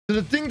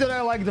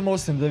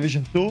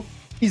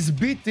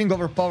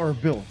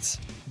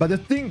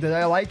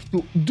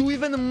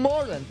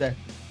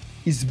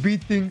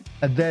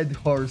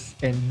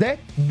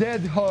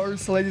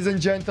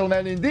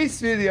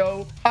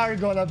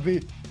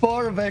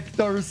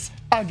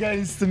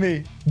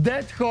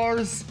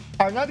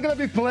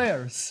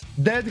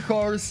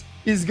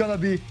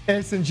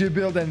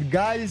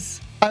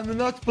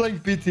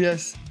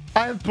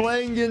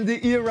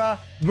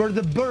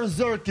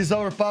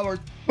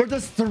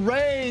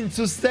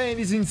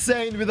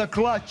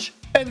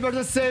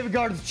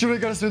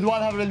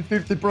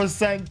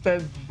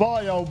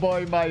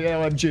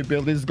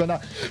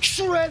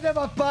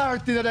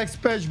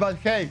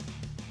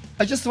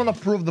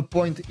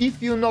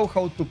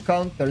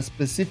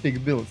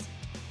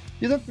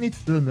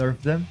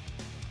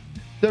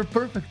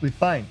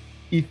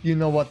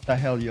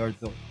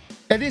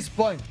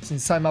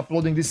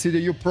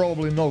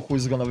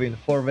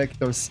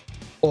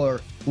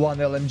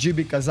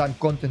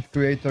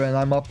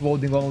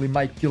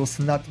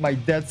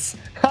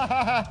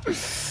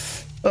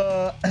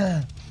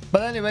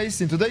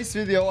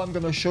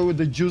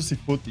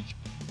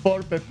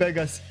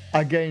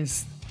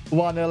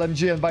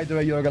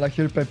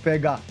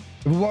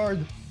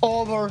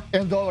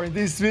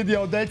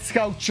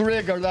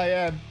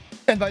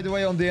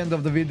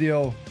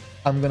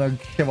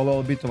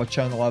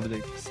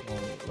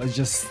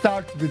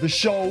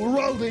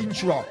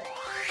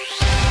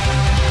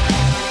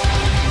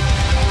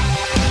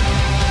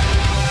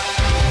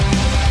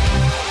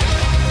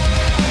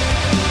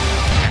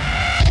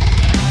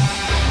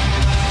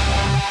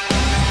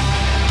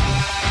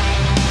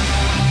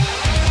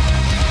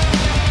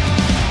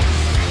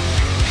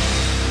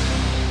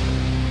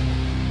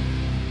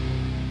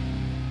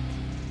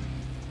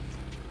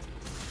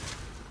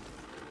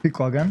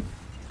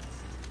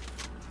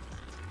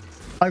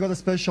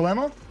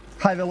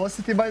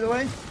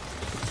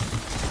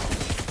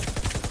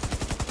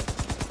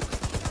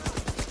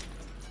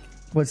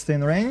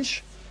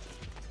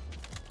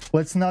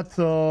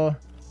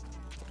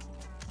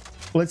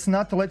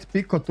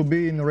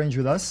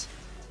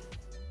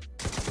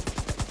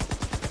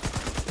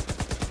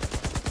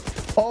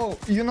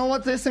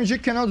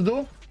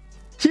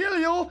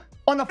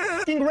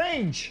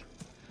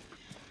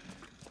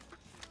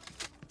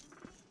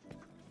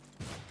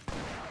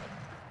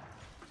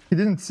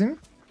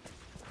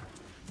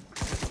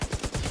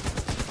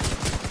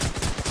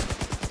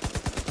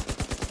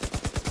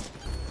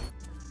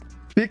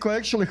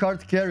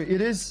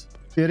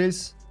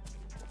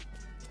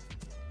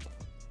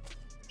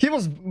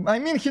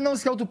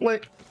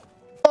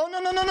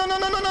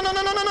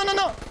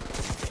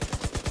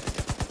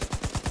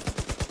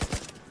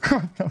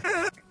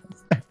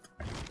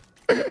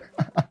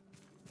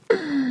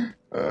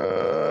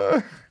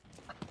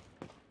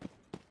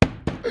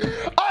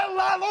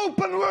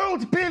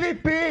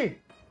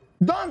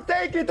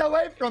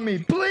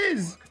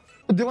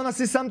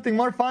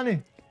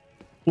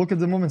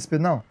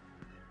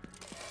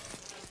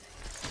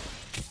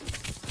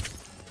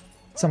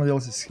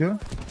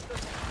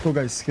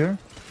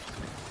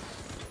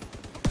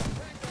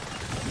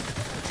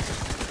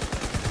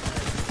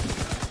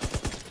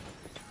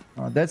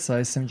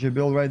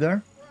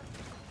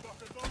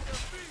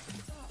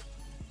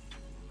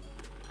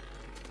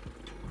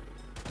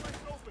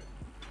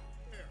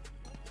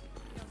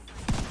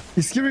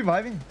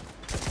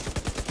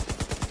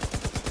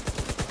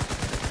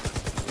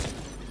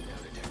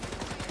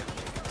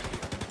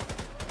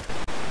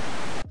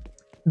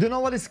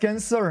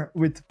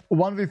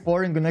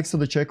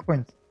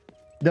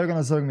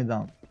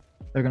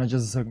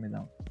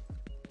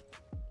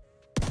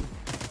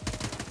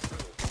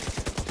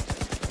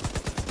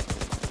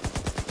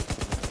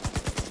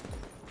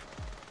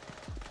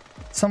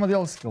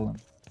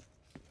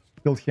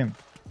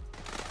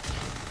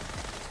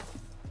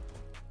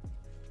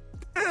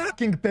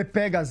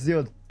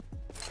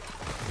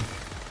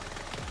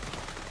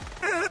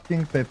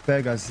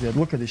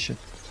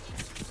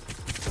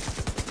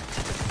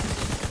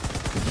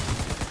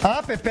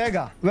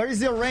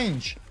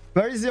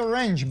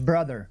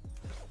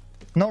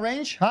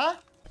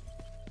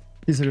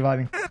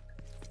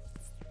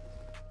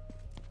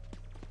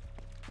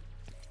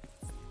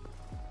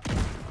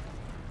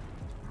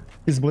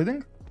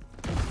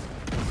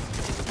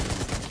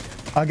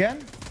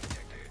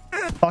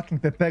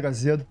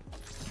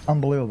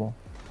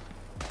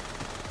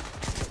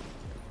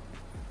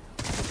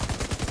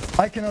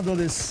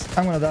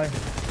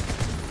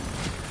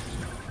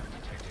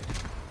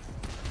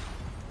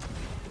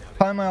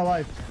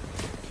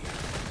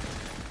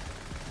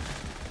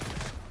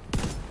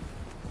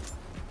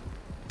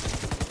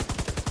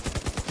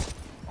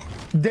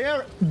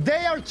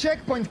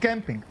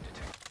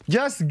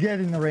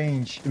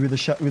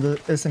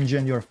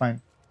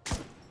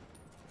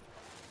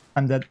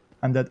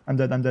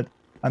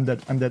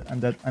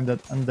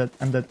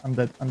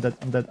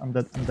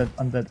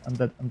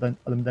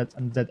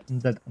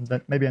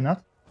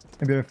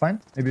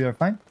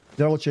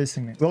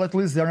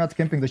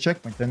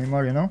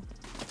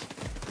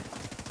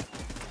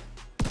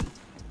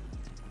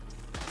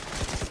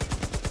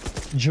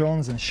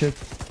drones and shit.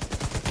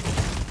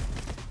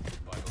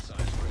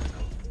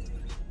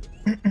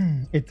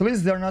 At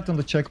least they're not on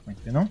the checkpoint,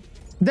 you know?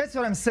 That's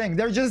what I'm saying.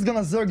 They're just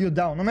gonna zerg you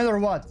down, no matter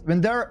what.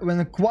 When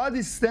a quad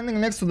is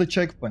standing next to the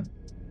checkpoint,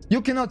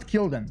 you cannot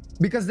kill them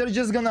because they're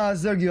just gonna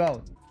zerg you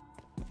out.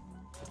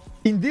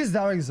 In this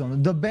direct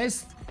zone, the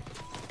best.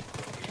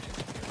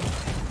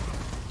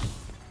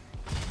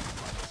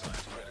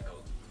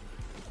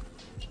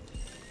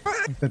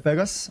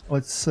 PEPEGAS,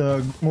 let's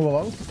move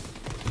out.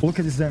 Look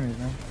at this damage,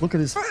 man. Look at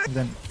this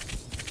damage.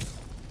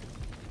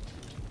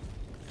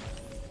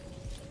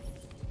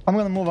 I'm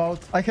gonna move out.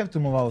 I have to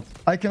move out.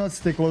 I cannot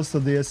stay close to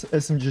the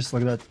SMGs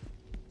like that.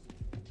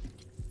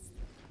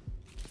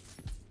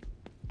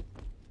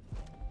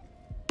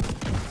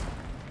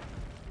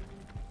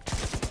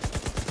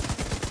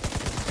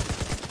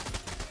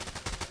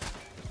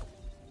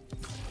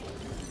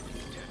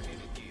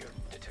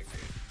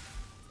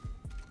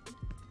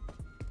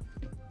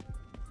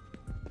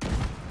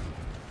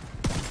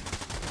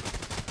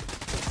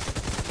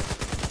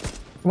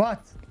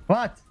 What?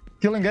 What?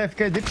 Killing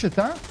AFK dipshit,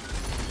 huh?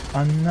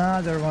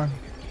 Another one.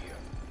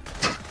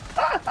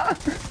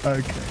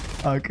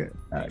 Okay.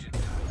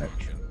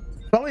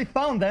 Well, we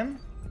found them.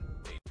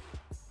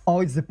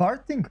 Oh, it's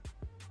departing?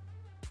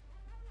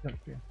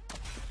 Okay.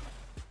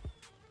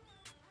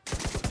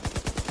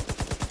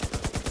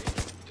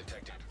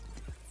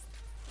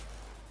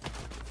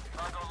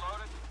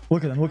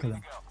 Look at them, look at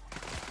them.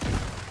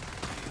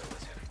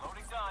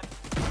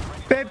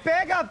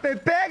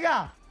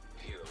 PEPEGA!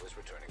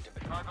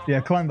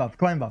 Yeah, climb up.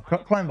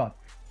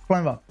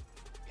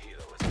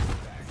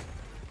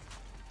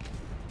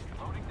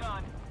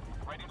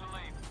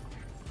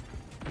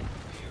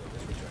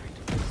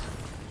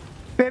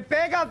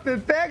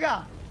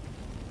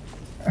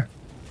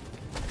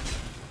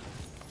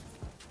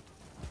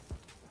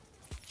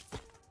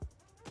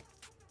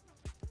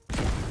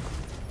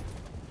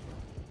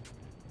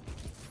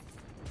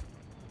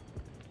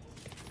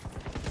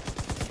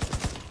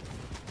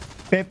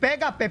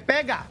 PEPEGA!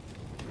 PEPEGA!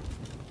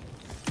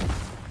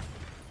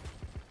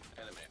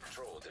 Enemy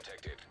patrol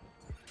detected.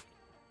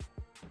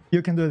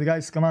 You can do it,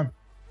 guys. Come on.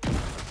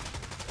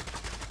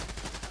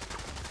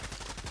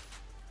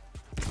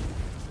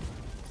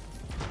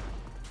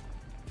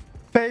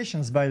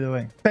 Patience, by the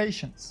way.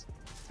 Patience.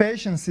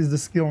 Patience is the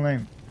skill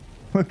name.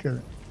 Look at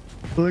it.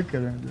 Look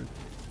at it, dude.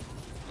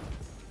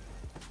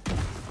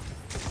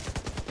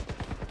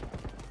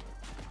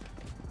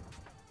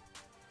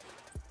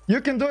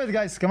 You can do it,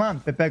 guys. Come on,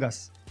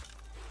 PEPEGAS.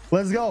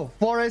 Let's go.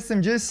 4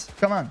 SMGs.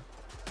 Come on.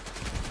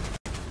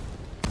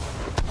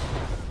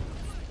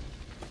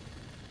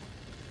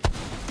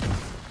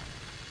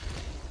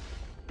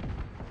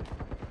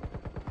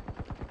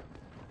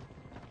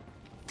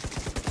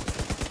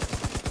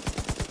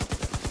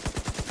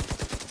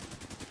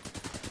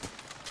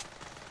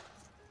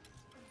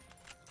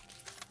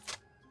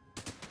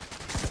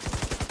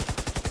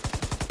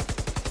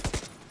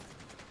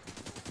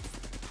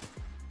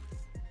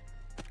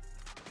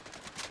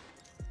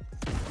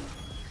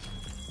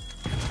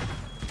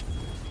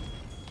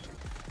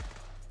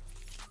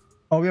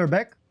 Oh, we are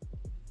back?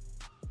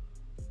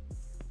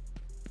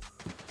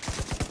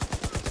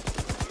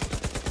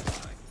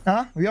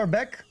 Huh? We are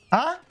back?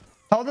 Huh?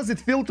 How does it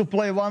feel to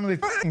play one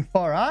with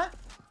four, huh?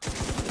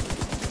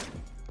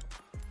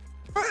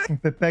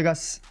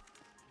 PEPEGAS.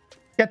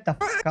 Get the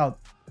fuck out.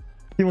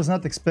 He was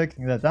not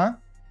expecting that, huh?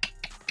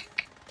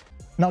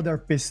 Now they're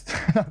pissed.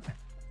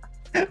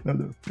 Now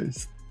they're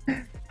pissed.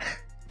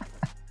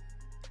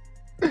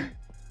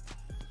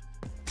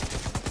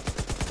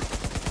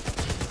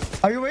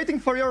 Are you waiting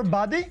for your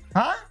body?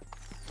 Huh?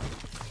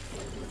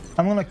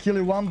 I'm gonna kill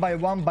you one by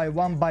one.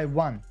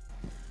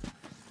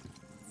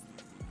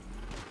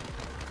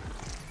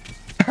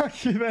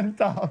 He went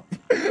up.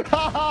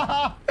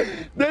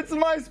 That's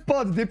my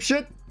spot,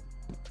 dipshit.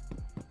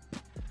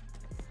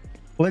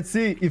 Let's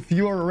see if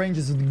your range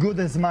is as good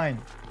as mine.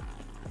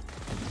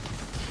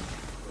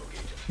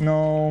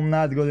 No,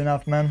 not good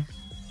enough, man.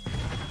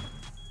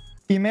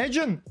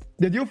 Imagine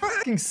that you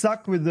fucking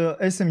suck with the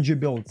SMG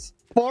builds.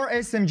 4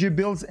 SMG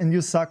builds and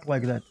you suck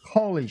like that.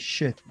 Holy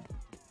shit.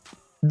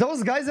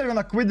 Those guys are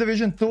gonna quit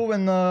Division 2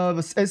 when the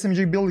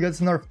SMG build gets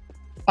nerfed.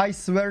 I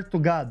swear to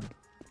God.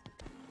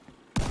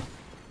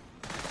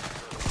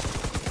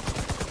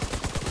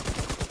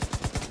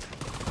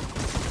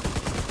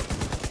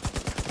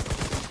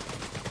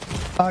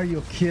 Are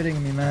you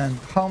kidding me, man?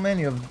 How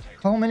many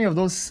of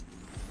those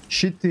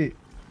shitty...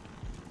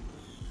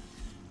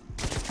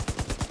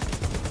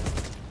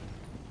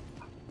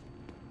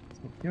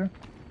 Here.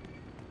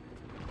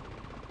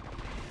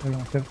 We're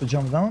gonna have to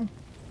jump down.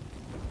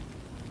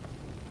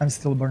 I'm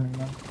still burning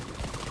now.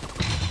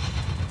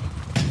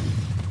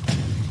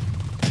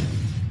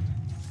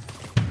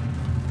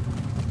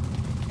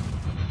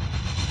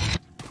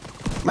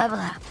 Level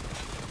up.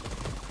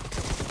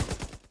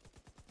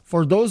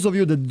 For those of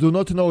you that do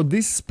not know,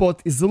 this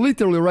spot is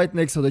literally right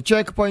next to the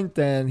checkpoint,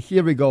 and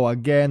here we go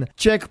again.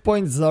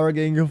 Checkpoint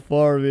zarging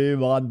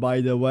 4v1, by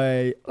the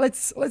way.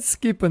 Let's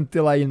skip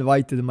until I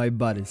invited my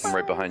buddies. I'm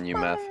right behind you,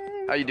 Meth.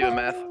 How you doing,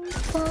 Math?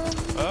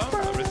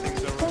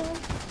 Everything's alright.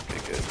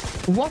 Okay, good.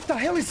 What the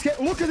hell is...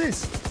 Look at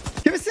this.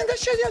 Have you seen that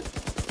shit yet?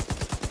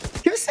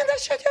 Have you seen that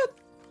shit yet?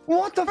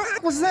 What the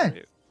fuck was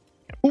that?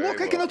 Look,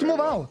 I cannot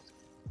move out.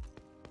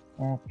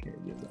 Okay,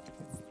 yeah.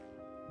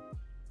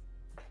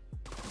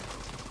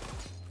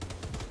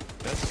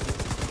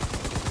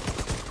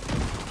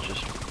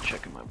 Just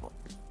checking my block.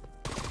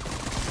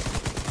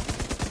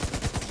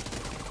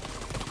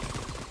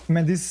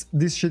 Man,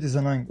 this shit is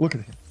annoying. Look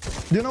at him.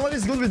 Do you know what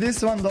is good with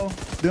this one, though?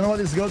 Do you know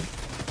what is good?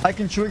 I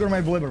can trigger my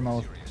blibber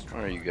mouth.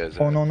 Where are you guys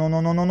at? Oh,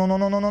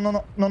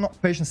 no.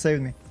 Patience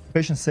saved me.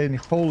 Patience saved me.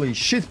 Holy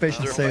shit,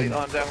 patience saved me.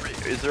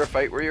 Is there a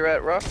fight where you're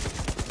at, Rock?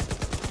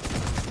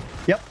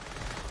 Yep.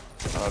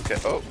 Okay.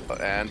 Oh,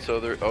 and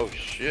so there. Oh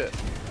shit.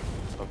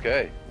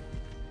 Okay.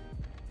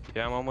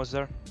 Yeah, I'm almost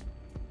there.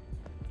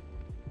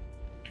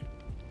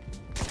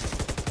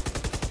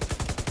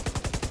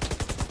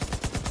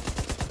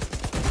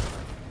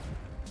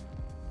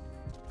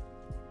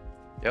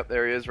 Yep,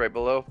 there he is, right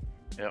below.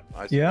 Yep.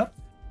 I see. Yep.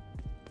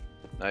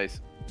 Nice.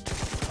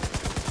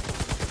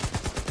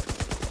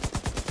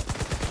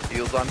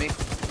 Heals on me.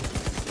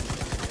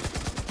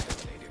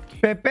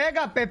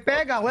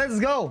 PEPEGA,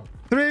 let's go.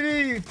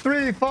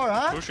 3v4,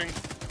 huh? Pushing.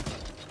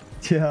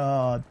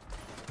 God.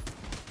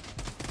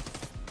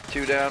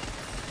 2 down.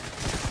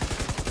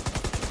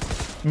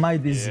 My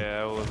dizzy.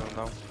 Yeah, all of them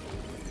now.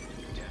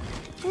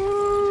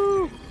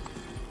 Woo!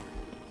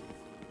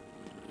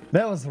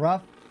 That was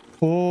rough.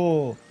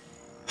 Oh.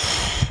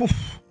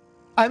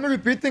 I'm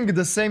repeating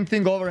the same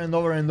thing over and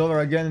over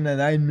again,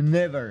 and I'm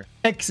never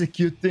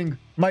executing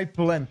my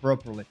plan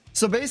properly.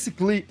 So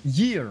basically,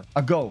 year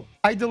ago,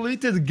 I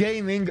deleted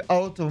gaming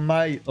out of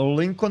my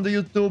link on the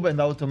YouTube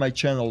and out of my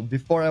channel.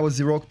 Before I was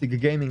Eroktic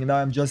Gaming, now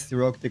I'm just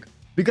Eroktic.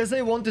 Because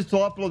I wanted to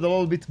upload a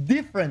little bit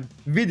different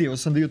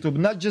videos on the YouTube,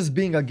 not just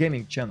being a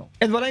gaming channel.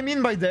 And what I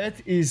mean by that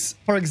is,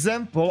 for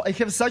example, I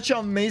have such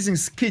amazing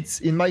skits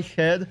in my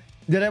head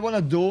that I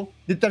wanna do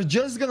that are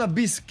just gonna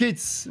be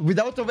skits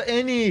without of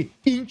any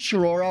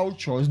intro or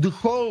outros. The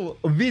whole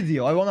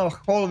video, I want a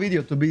whole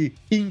video to be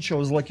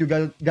intros like you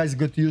guys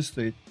got used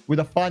to it, with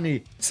a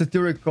funny,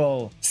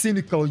 satirical,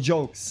 cynical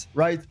jokes,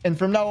 right? And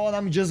from now on,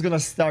 I'm just gonna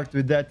start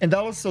with that. And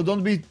also,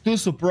 don't be too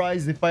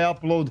surprised if I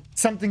upload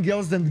something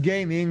else than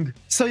gaming.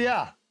 So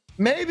yeah,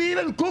 maybe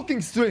even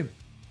cooking stream.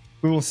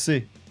 We will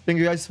see. Thank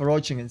you guys for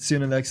watching and see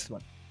you in the next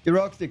one.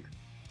 Eroktic,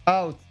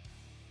 out.